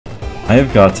I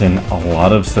have gotten a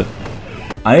lot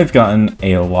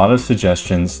of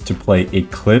suggestions to play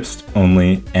Eclipsed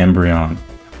only Embrion,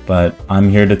 but I'm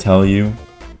here to tell you,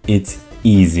 it's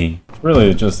easy. It's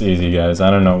really just easy, guys. I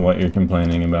don't know what you're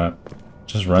complaining about.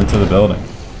 Just run to the building.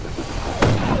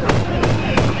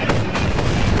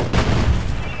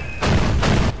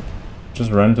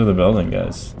 Just run to the building,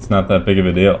 guys. It's not that big of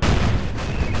a deal.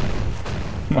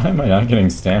 Why am I not getting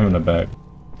stamina back?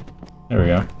 There we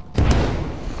go.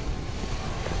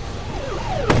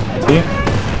 See?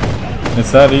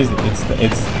 It's that easy.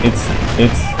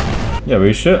 It's yeah,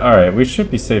 we should, alright, we should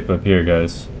be safe up here,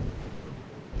 guys.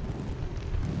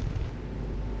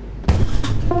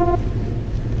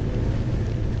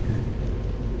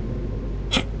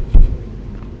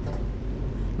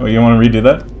 Oh, you want to redo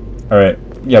that? Alright.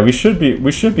 Yeah, we should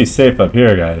be safe up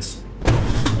here, guys.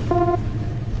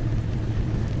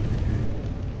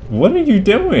 What are you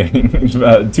doing?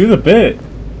 Do the bit.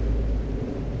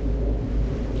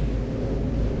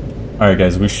 Alright,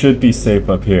 guys, we should be safe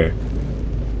up here.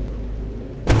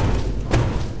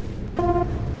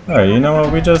 Alright, you know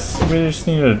what? We just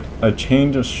need a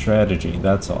change of strategy,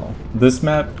 that's all. This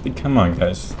map, come on,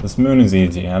 guys. This moon is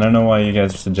easy. I don't know why you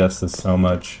guys suggest this so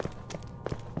much.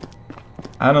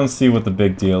 I don't see what the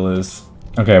big deal is.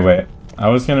 Okay, wait. I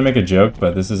was gonna make a joke,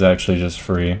 but this is actually just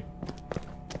free.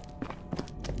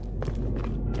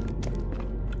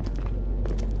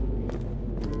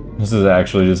 This is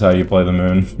actually just how you play the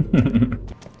moon.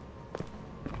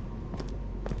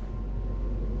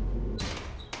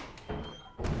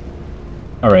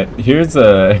 Alright, here's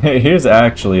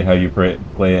actually how you play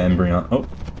Embrion. Oh.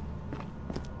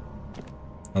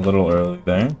 A little early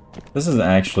there. This is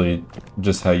actually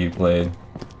just how you play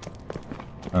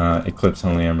Eclipse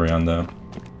only Embrion though.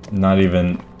 Not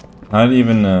even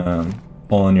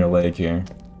pulling your leg here.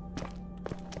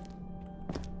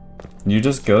 You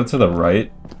just go to the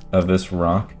right of this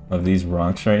rock, of these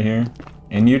rocks right here,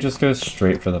 and you just go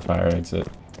straight for the fire exit.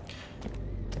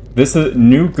 This is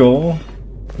new goal.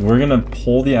 We're gonna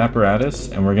pull the apparatus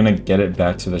and we're gonna get it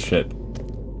back to the ship.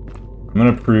 I'm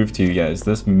gonna prove to you guys,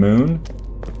 this moon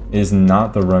is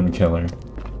not the run killer.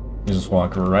 You just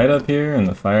walk right up here and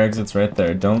the fire exit's right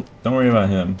there. Don't worry about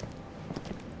him.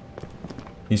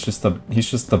 He's just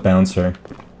the bouncer.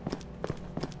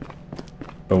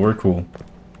 But we're cool.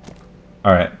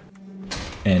 Alright.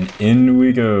 And in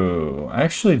we go. I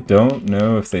actually don't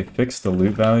know if they fixed the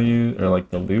loot value, or like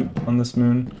the loot on this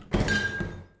moon.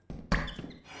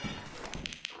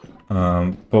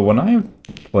 But when I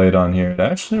played on here, it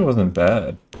actually wasn't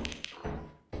bad.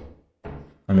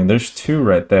 I mean, there's 2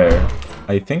 right there.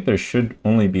 I think there should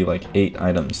only be like 8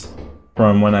 items.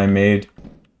 From when I made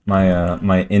my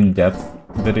my in-depth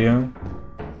video.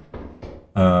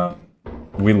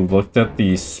 We looked at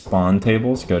the spawn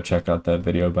tables. Go check out that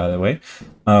video, by the way.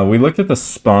 We looked at the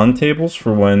spawn tables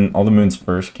for when all the moons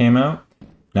first came out.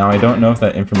 Now, I don't know if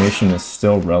that information is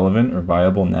still relevant or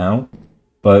viable now,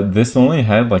 but this only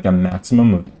had like a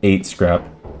maximum of 8 scrap.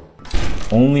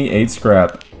 Only 8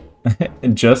 scrap.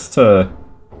 Just to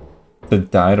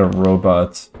die to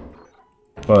robots.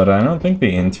 But I don't think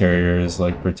the interior is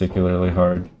like particularly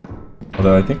hard.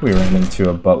 Although I think we ran into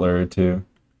a butler or 2.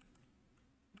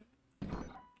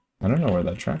 I don't know where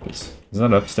that trap is. Is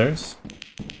that upstairs?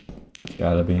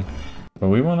 Gotta be. But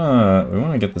we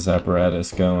wanna get this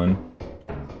apparatus going.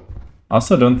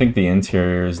 Also, don't think the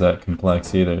interior is that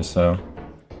complex either. So,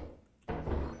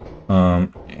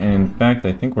 in fact,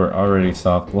 I think we're already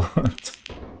soft locked.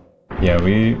 Yeah,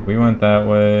 we went that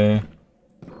way.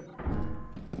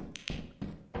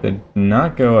 Did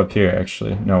not go up here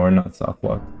actually. No, we're not soft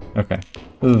locked. Okay,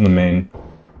 this is the main.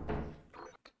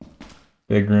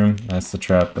 Big room, that's the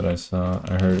trap that I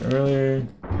heard earlier.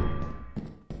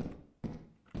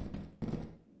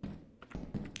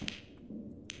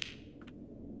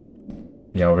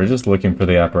 Yeah, we're just looking for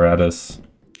the apparatus.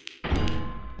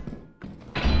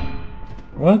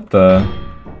 What's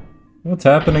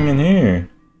happening in here?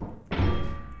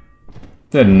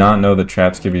 Did not know the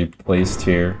traps could be placed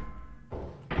here.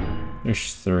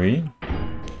 There's 3?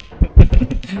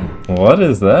 What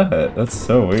is that? That's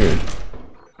so weird.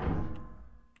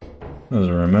 There's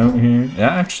a remote here. Yeah,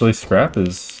 actually, scrap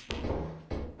is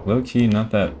low-key not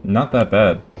that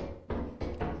bad.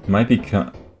 Might be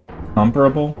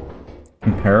comparable.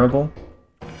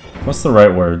 What's the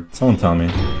right word? Someone tell me.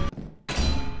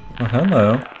 Oh,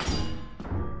 hello.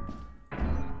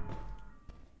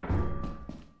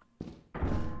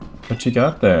 What you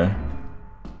got there?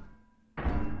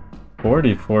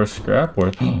 44 scrap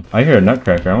worth. I hear a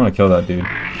nutcracker. I want to kill that dude.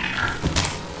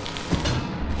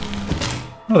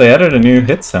 Oh, they added a new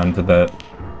hit sound to that.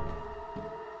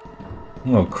 A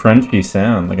little crunchy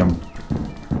sound, like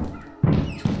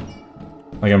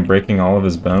I'm breaking all of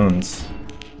his bones.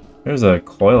 There's a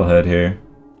coil head here.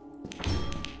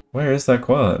 Where is that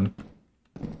coil head?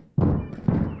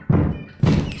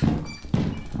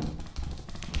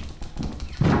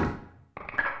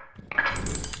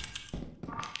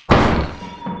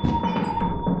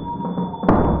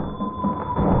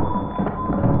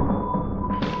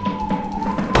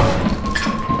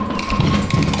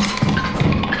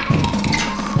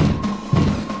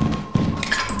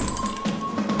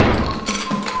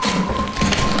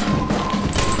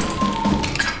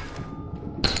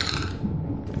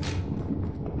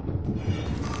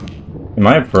 Am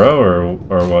I a pro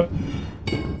or what?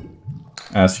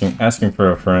 Asking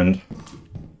for a friend.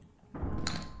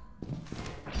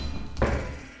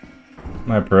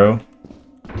 Am I a pro?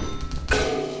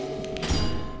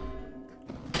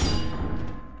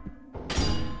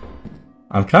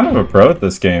 I'm kind of a pro at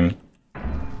this game.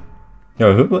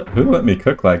 Yo, who let me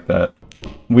cook like that?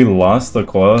 We lost the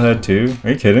coil head too?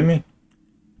 Are you kidding me?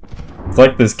 It's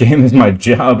like this game is my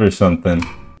job or something.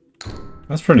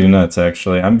 That's pretty nuts,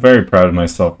 actually. I'm very proud of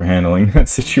myself for handling that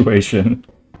situation.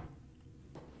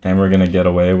 And we're gonna get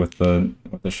away with the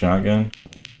shotgun.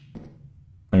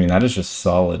 I mean, that is just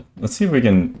solid. Let's see if we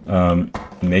can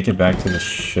make it back to the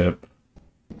ship.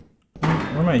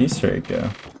 Where'd my Easter egg go?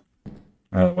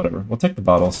 Whatever. We'll take the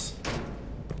bottles.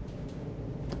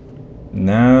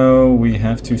 Now we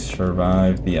have to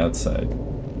survive the outside.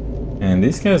 And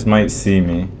these guys might see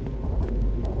me.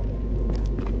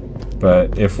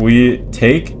 But if we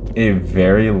take a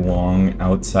very long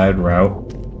outside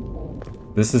route,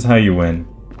 this is how you win.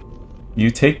 You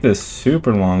take this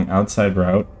super long outside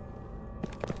route,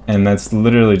 and that's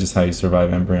literally just how you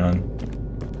survive Embrion.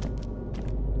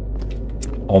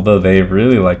 Although they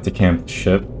really like to camp the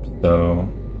ship, so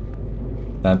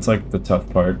that's like the tough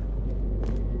part.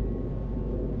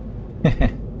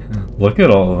 Look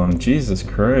at all of them, Jesus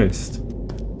Christ.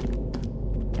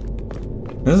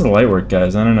 This is light work,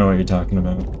 guys. I don't know what you're talking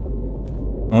about.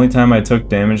 Only time I took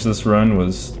damage this run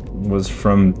was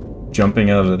from jumping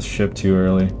out of the ship too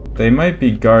early. They might be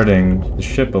guarding the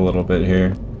ship a little bit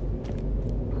here.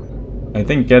 I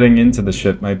think getting into the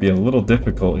ship might be a little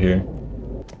difficult here.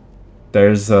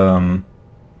 There's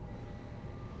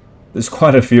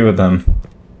quite a few of them.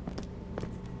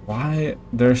 Why?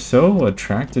 They're so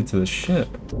attracted to the ship.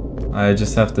 I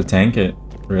just have to tank it,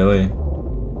 really.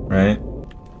 Right?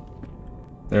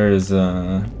 There is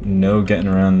no getting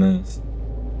around this.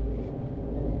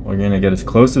 We're gonna get as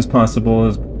close as possible,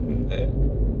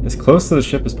 as close to the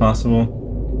ship as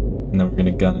possible, and then we're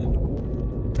gonna gun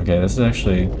it. Okay, this is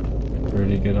actually a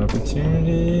pretty good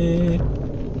opportunity.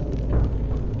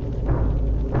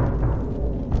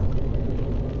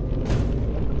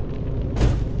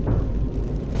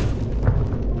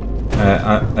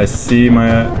 I see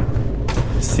my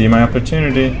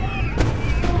opportunity.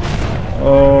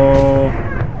 Oh.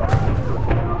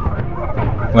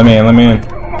 Let me in.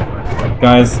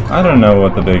 Guys, I don't know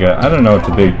what the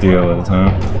big deal is,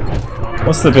 huh?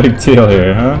 What's the big deal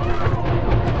here, huh?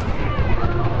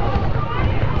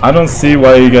 I don't see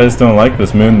why you guys don't like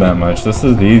this moon that much. This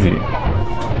is easy.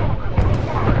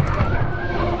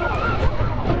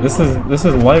 This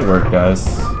is light work, guys.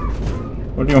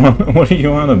 What do you want? What do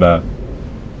you want about?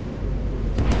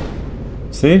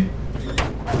 See?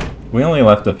 We only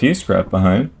left a few scrap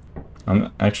behind.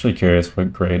 I'm actually curious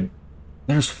what grade.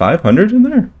 There's 500 in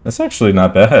there? That's actually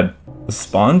not bad. The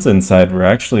spawns inside were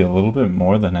actually a little bit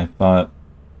more than I thought.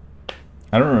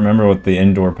 I don't remember what the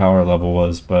indoor power level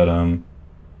was, but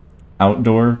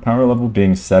outdoor power level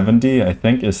being 70, I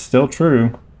think is still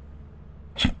true.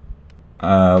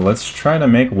 Let's try to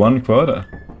make one quota.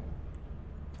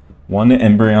 One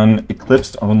Embrion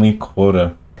Eclipsed only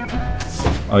quota.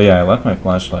 Oh yeah, I left my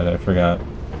flashlight, I forgot.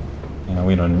 Yeah,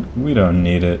 we don't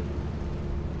need it.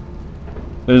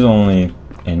 There's only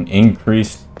an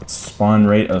increased spawn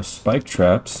rate of spike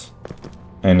traps,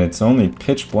 and it's only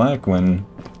pitch black when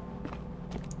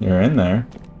you're in there.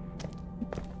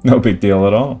 No big deal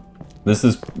at all. This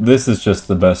is just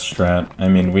the best strat. I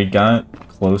mean, we got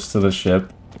close to the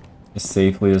ship as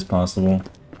safely as possible.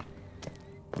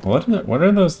 What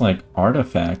are those like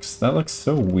artifacts? That looks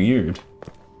so weird.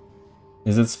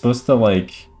 Is it supposed to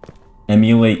like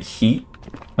emulate heat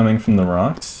coming from the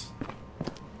rocks?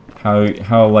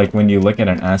 How like when you look at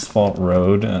an asphalt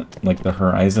road, like the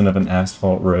horizon of an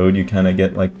asphalt road, you kind of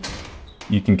get like,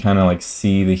 you can kind of like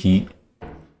see the heat.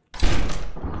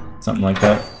 Something like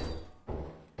that.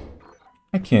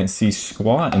 I can't see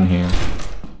squat in here.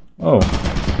 Oh.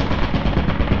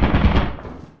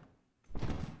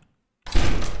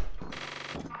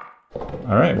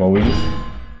 Alright, well we just...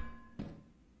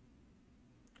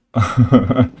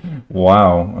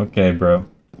 Wow, okay, bro.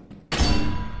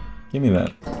 Give me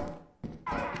that.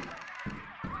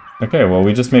 Okay, well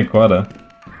we just made quota.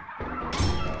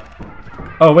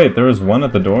 Oh wait, there was one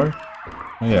at the door?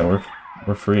 Oh yeah,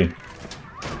 we're free.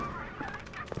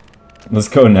 Let's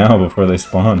go now before they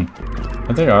spawn.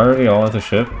 Are they already all at the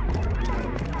ship?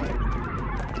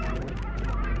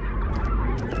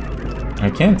 I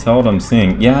can't tell what I'm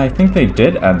seeing. Yeah, I think they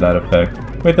did add that effect.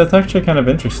 Wait, that's actually kind of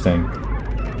interesting.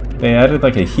 They added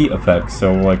like a heat effect,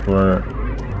 so like we're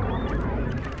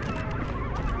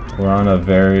on a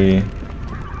very,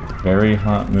 very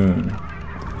hot moon.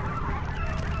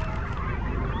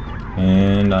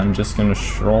 And I'm just gonna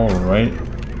stroll right.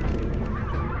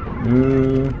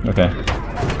 Ooh, okay.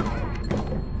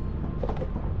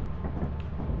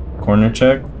 Corner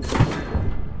check.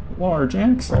 Large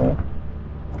axle.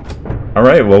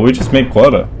 Alright, well we just made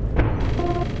quota.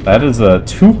 That is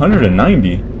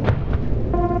 290.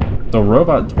 The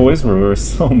robot toys were worth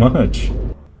so much.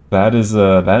 That is,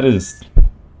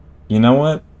 you know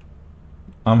what?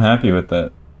 I'm happy with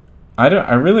that.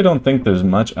 I really don't think there's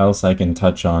much else I can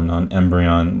touch on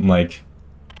Embrion. Like,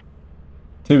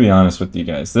 to be honest with you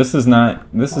guys, this is not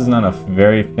a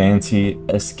very fancy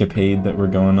escapade that we're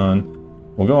going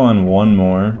on. We'll go on one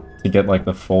more to get like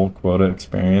the full quota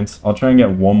experience. I'll try and get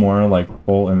one more like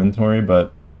full inventory,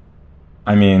 but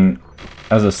I mean,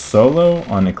 as a solo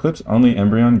on Eclipsed only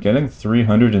Embrion, getting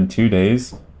 300 in 2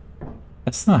 days,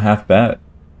 that's not half bad.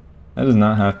 That is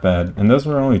not half bad. And those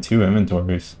were only 2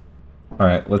 inventories.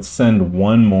 Alright, let's send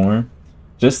one more.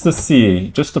 Just to see,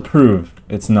 just to prove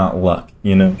it's not luck,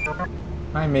 you know?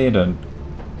 I made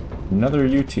another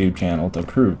YouTube channel to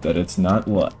prove that it's not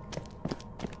luck.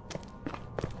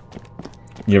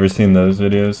 You ever seen those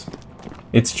videos?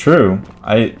 It's true.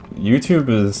 YouTube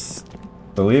is,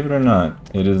 believe it or not,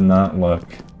 it is not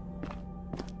luck.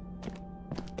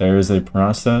 There is a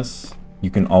process. You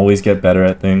can always get better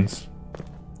at things.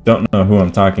 Don't know who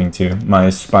I'm talking to. My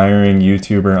aspiring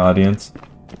YouTuber audience.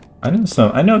 I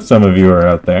know some of you are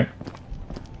out there.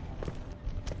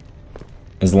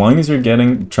 As long as you're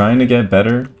trying to get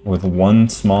better with one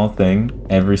small thing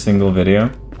every single video.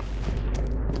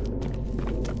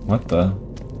 What the?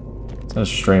 Is that a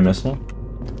stray missile?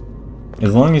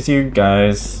 As long as you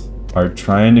guys are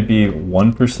trying to be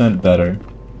 1% better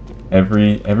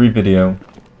every video,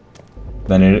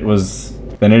 then it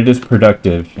is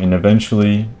productive, and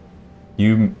eventually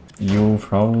you'll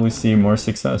probably see more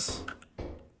success.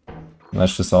 And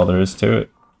that's just all there is to it.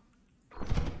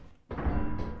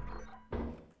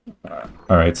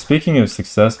 Alright, speaking of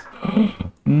success...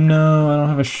 No, I don't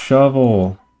have a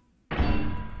shovel.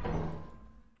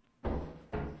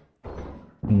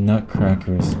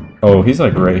 Nutcrackers. Oh, he's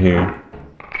like right here.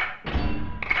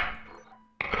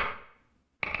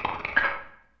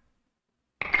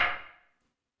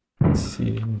 Let's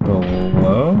see,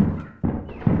 below?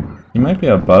 He might be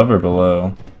above or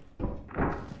below.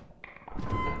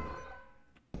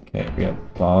 Okay, we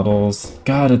have bottles.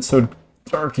 God, it's so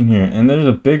dark in here. And there's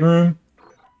a big room.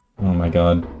 Oh my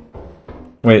god.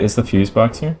 Wait, is the fuse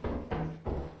box here?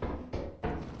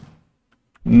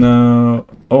 No.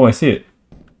 Oh, I see it.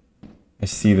 I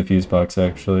see the fuse box,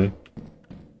 actually.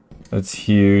 That's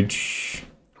huge.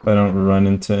 If I don't run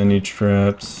into any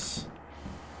traps.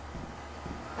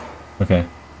 Okay.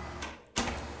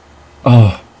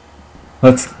 Oh,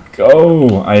 let's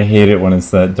go! I hate it when it's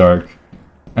that dark.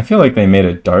 I feel like they made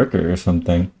it darker or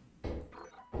something.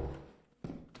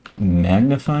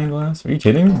 Magnifying glass? Are you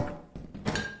kidding me?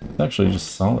 It's actually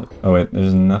just solid. Oh wait,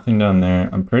 there's nothing down there.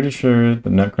 I'm pretty sure the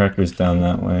nutcracker's down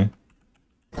that way.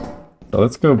 So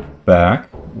let's go back.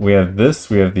 We have this,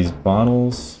 we have these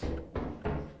bottles.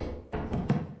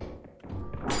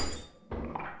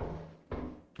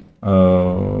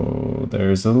 Oh,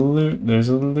 there's a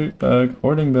loot bug,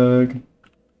 hoarding bug.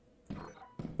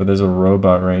 But there's a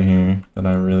robot right here that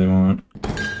I really want.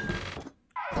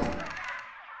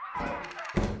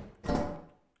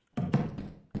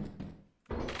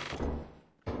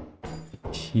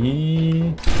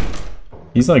 Key.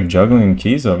 He's like juggling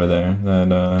keys over there,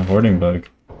 that hoarding bug.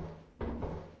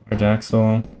 Large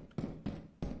axle.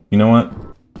 You know what?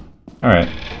 Alright.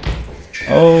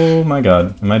 Oh my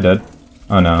god, am I dead?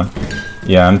 Oh no.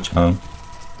 Yeah, I'm chilling.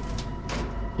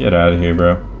 Get out of here,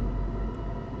 bro.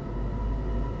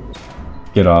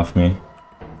 Get off me.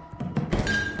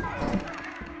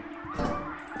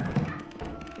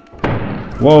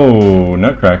 Whoa,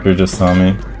 Nutcracker just saw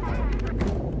me.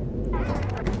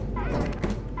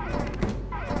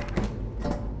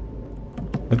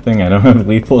 Good thing I don't have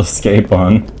lethal escape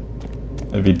on.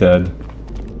 I'd be dead.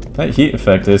 What That heat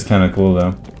effect is kind of cool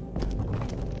though.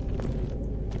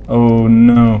 Oh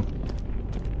no.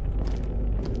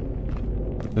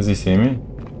 Does he see me?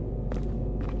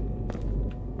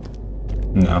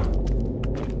 No.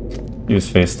 He was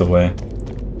faced away.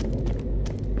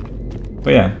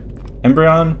 But yeah,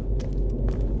 Embrion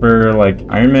for like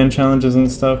Iron Man challenges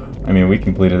and stuff. I mean, we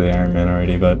completed the Iron Man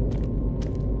already, but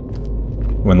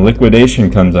when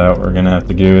Liquidation comes out, we're gonna have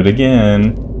to do it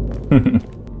again.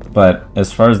 But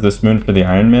as far as this moon for the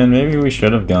Iron Man, maybe we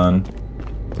should have gone.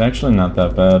 It's actually not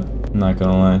that bad, I'm not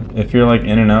gonna lie. If you're like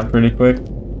in and out pretty quick.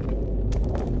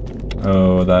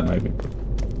 Oh, that might be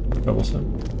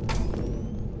troublesome.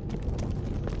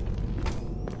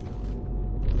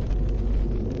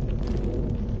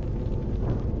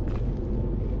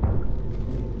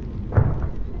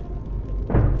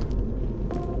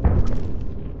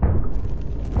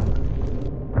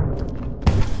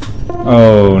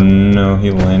 Oh no, he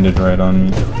landed right on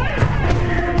me.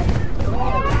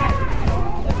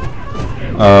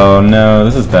 Oh no,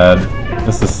 this is bad.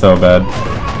 This is so bad.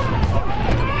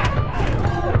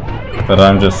 But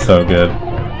I'm just so good.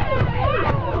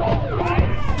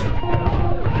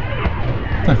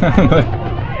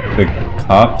 The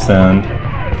cop sound.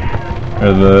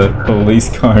 Or the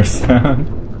police car sound.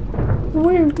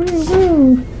 Woo, woo,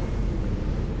 woo.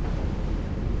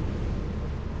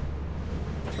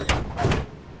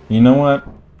 You know what?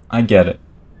 I get it.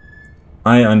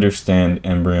 I understand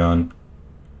Embrion.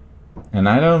 And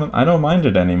I don't mind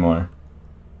it anymore.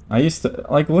 I used to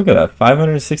like look at that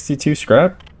 562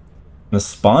 scrap. The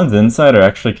spawns inside are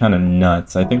actually kind of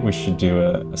nuts. I think we should do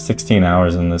a 16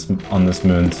 hours on this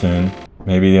moon soon.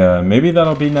 Maybe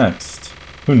that'll be next.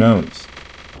 Who knows?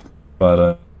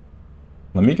 But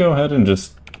let me go ahead and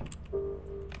just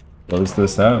close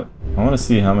this out. I want to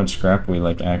see how much scrap we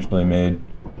like actually made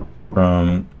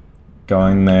from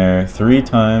going there 3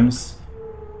 times.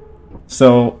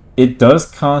 So it does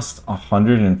cost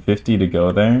 150 to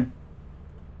go there,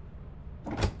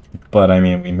 but I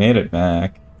mean we made it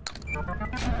back.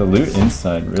 The loot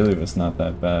inside really was not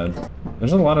that bad.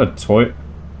 There's a lot of toy.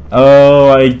 Oh,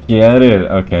 I get it.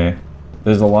 Okay,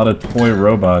 there's a lot of toy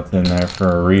robots in there for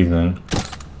a reason.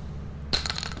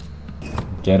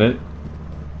 Get it?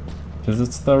 Because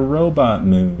it's the robot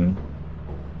moon.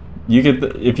 You get the,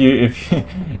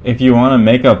 if you want to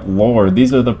make up lore,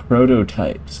 these are the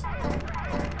prototypes.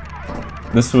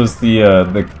 This was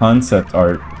the concept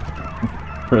art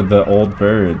for the old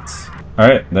birds. All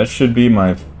right, that should be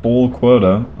my full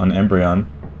quota on Embrion.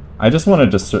 I just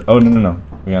wanted to oh no,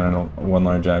 we got one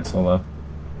large axle left.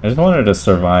 I just wanted to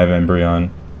survive Embrion.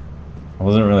 I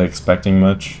wasn't really expecting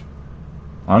much.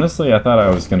 Honestly, I thought I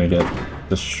was gonna get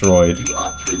destroyed.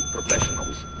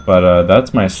 But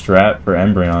that's my strat for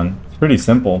Embrion. It's pretty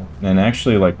simple and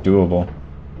actually like doable.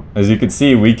 As you can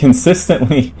see, we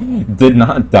consistently did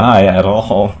not die at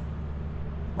all.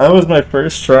 That was my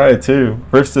first try too.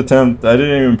 First attempt. I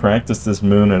didn't even practice this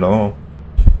moon at all.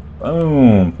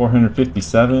 Boom,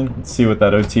 457. Let's see what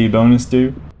that OT bonus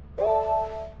do.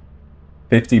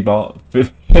 50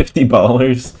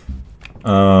 ballers.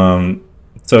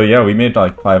 So yeah, we made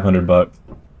like 500 bucks.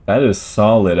 That is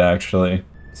solid actually.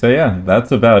 So yeah,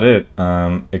 that's about it.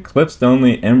 Eclipsed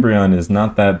only Embrion is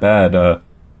not that bad.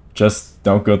 Just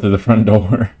don't go through the front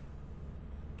door.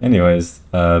 Anyways,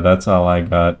 that's all I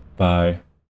got. Bye.